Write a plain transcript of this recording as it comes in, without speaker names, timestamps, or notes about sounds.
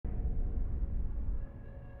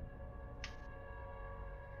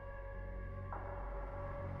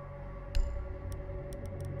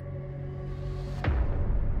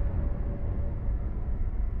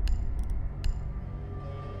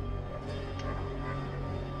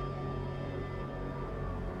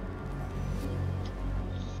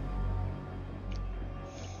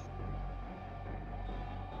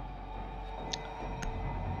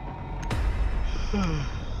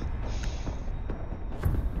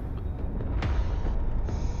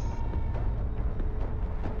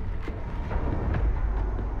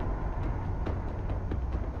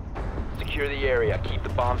Secure the area. Keep the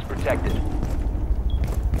bombs protected.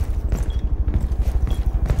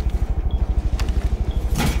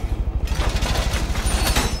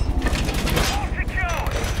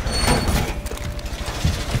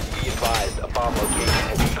 Be advised, a bomb location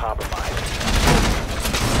has been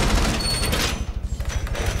compromised.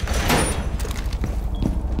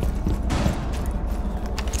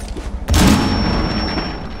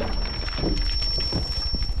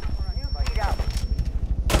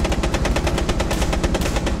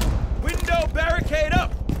 Window barricade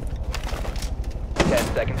up! 10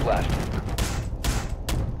 seconds left.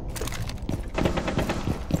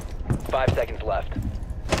 5 seconds left.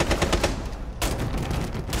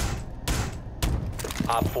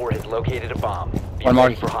 Op 4 has located a bomb. Be One more.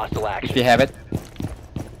 ready for hostile action. If you have it.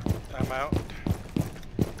 I'm out.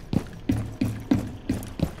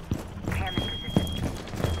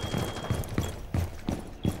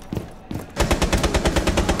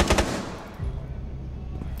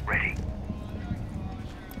 Ready.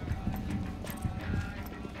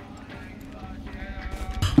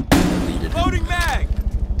 Loading mag!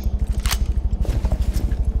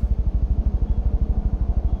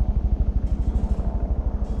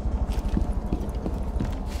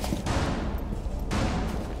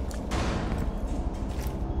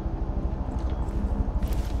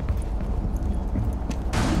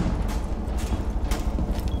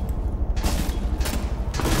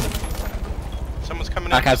 Someone's coming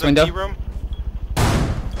Back in house the window. key room.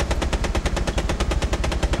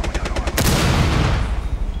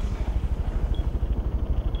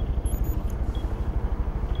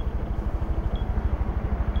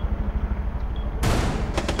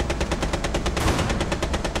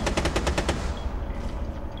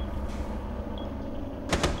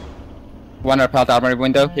 One repelled armory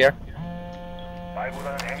window here.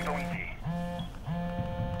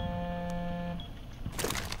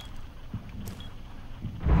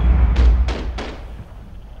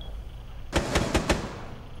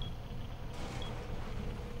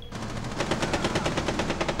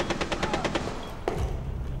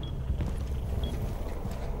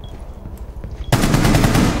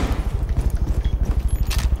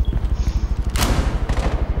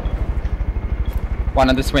 One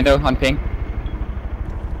on this window on ping.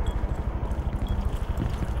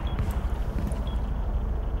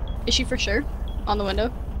 Is she for sure on the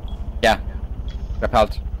window? Yeah.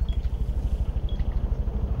 Repelled.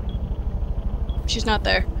 She's not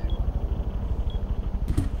there.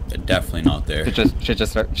 They're definitely not there.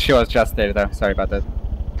 She was just there though. Sorry about that.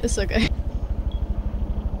 It's okay.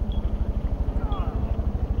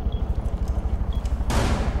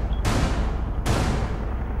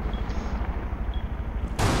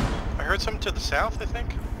 I heard something to the south, I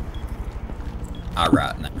think.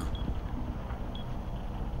 Alright now.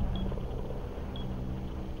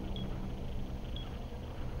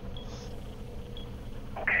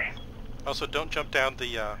 Also, don't jump down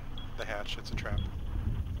the hatch. It's a trap.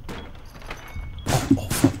 Oh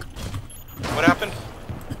fuck. What happened?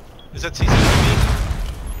 Is that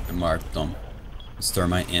CCTV? I marked them. It's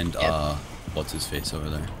Thermite and what's his face over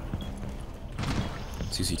there?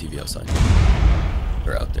 CCTV outside.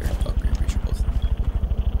 They're out there. Fuck, I'm pretty sure both.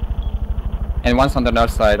 And one's on the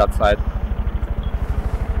north side outside.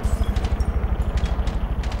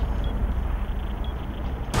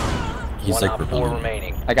 He's One like op 4 repelling.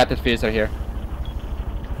 remaining. I got the diffuser here.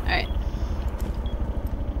 Alright.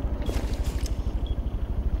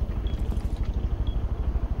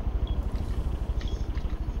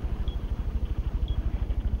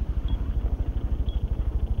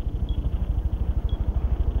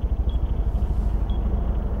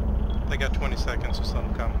 They got 20 seconds, just let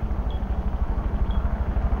them come.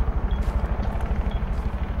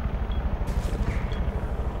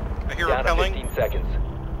 I hear Down to repelling. 15 seconds.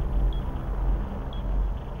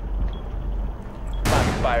 Time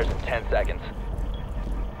expires in 10 seconds.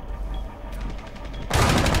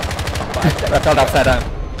 5 seconds. Repelled upside down.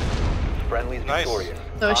 Friendly's Nice. victorious.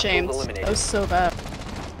 So Hostiles ashamed. That eliminated. was so bad.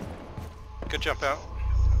 Good jump out.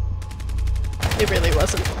 It really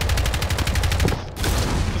wasn't.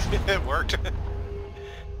 It worked.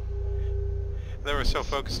 They were so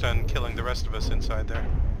focused on killing the rest of us inside there.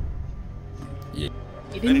 Yeah, You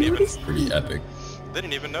They didn't didn't notice? pretty epic. They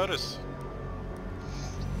didn't even notice.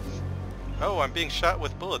 Oh, I'm being shot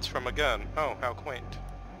with bullets from a gun. Oh, how quaint.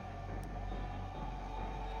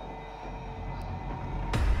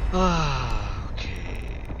 Okay.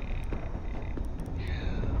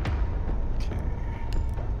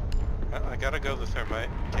 Okay. I gotta go the thermite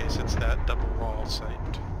in case it's that double wall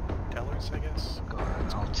site. Tellers, I guess. Go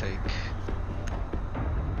on, I'll take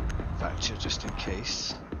Voucher just in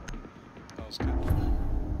case. That was good.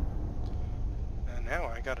 And now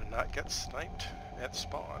I gotta not get sniped at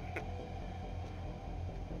spawn.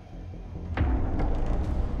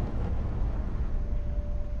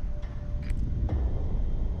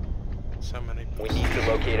 So many. We need to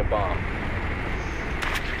locate a bomb.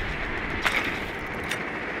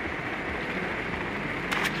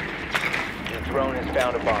 Your drone has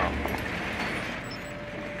found a bomb.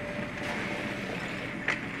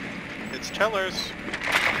 It's Tellers.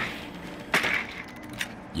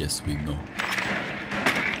 Yes, we know.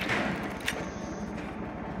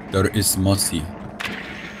 There is Mossy.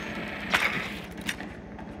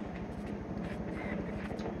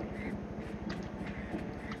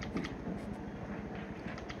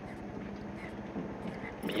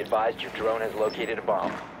 Be advised your drone has located a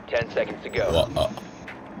bomb. 10 seconds to go.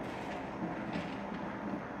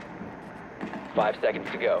 5 seconds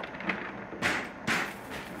to go.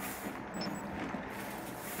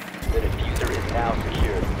 The diffuser is now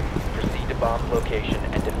secured. Proceed to bomb's location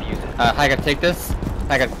and defuse it. Hacker, take this.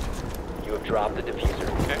 Hacker, You have dropped the diffuser.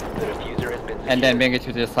 Okay. The diffuser has been secured. and then bring it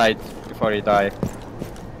to the side before you die.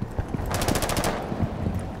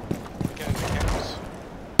 Get into cams.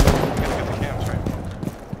 Gotta get the cams, right?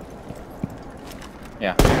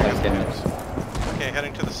 Yeah, Okay, I let's got get the it. cams. Okay,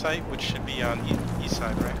 heading to the site, which should be on east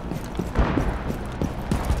side, right?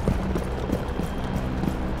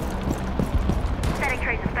 Setting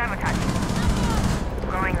traces thermotouch.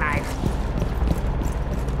 Going live.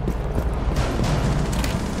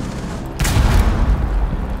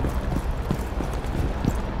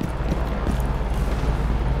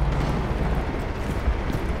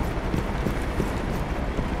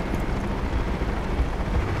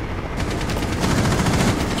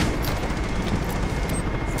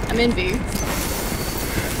 I'm in B.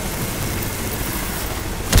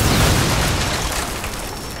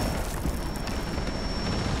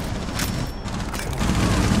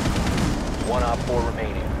 One op 4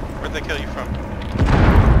 remaining. Where'd they kill you from?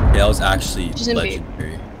 Yeah, that was actually She's in B.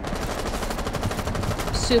 legendary.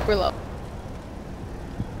 Super low.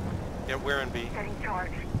 Yeah, where in B? Setting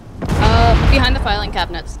charge. Behind the filing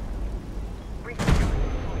cabinets. There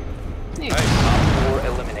you go. Nice. Op 4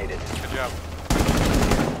 eliminated. Good job.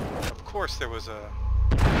 Of course there was a...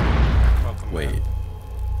 Welcome Wait. back.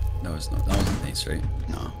 That was an ace, right?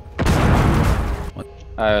 No. What?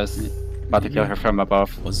 I was about to kill her from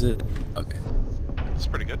above. Was it? Okay. That's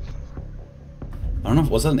pretty good. I don't know.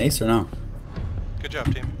 Was that an ace or no? Good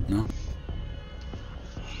job, team. No.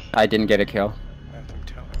 I didn't get a kill. Anthem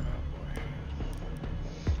Teller, oh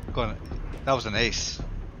boy. Go on. That was an ace.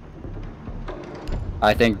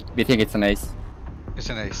 We think it's an ace. It's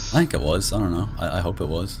an ace. I think it was. I don't know. I hope it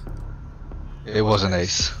was. It was an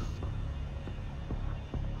ace.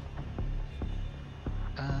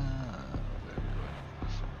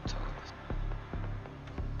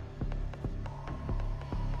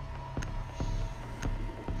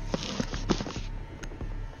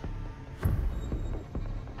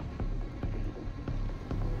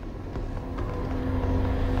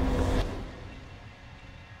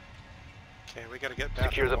 Okay, we gotta get back.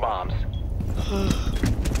 Secure the bombs.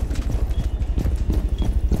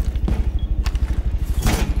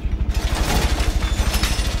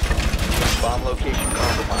 Bomb location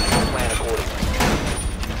compromised. Plan accordingly.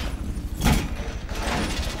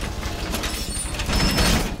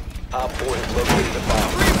 Op 4 has located the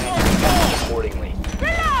bomb. Plan accordingly.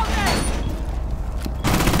 Reloading!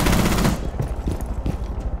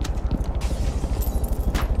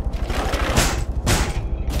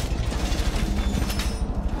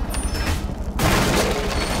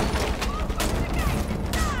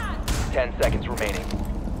 10 seconds remaining.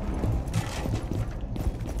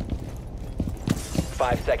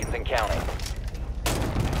 5 seconds and counting.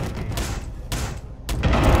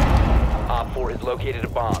 Op 4 has located a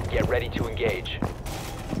bomb. Get ready to engage.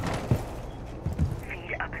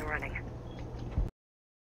 Feed up and running.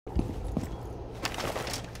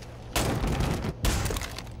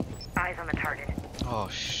 Eyes on the target. Oh,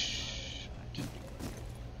 shh.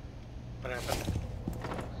 What happened?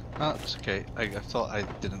 No, it's okay. I thought I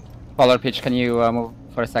didn't. Polar pitch, can you move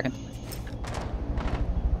for a second?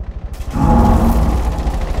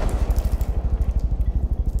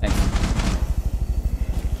 Thanks.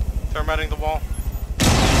 Thermiting the wall.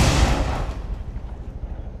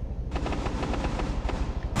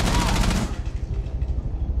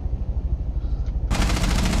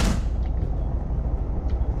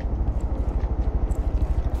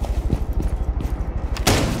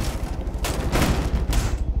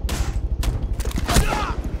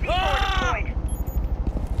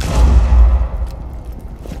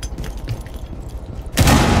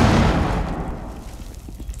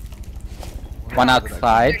 One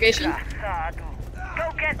outside. Irrigation. Go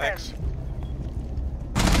get them. Thanks.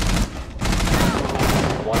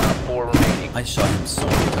 1 op 4 remaining. I shot him so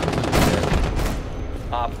many times.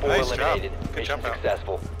 Op 4 Nice job. eliminated. Good Mission jump out.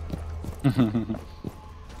 successful. Yeah,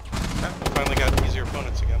 finally got easier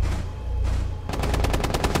opponents again.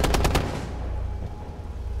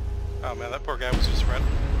 Oh man, that poor guy was just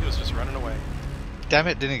running away. Damn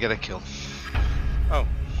it, didn't get a kill. Oh,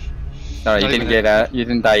 Sorry, you Not didn't even get you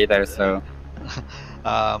didn't die either, so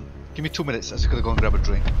Give me 2 minutes. I was gonna go and grab a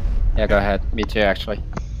drink. yeah, go ahead. Me too, actually.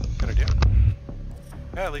 good idea.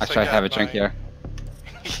 Yeah, at least Actually, I got have a drink my- here.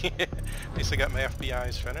 At least I got my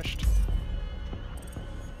FBI's finished.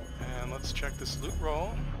 And let's check this loot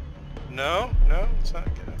roll. No, it's not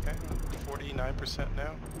good. Okay, 49%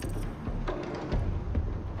 now.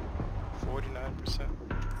 49%.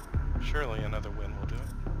 Surely another win will do it.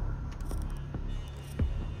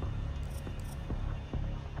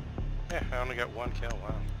 Yeah, I only got 1 kill.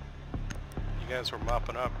 Wow. You guys were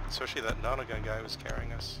mopping up, especially that Nonagon guy was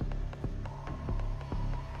carrying us.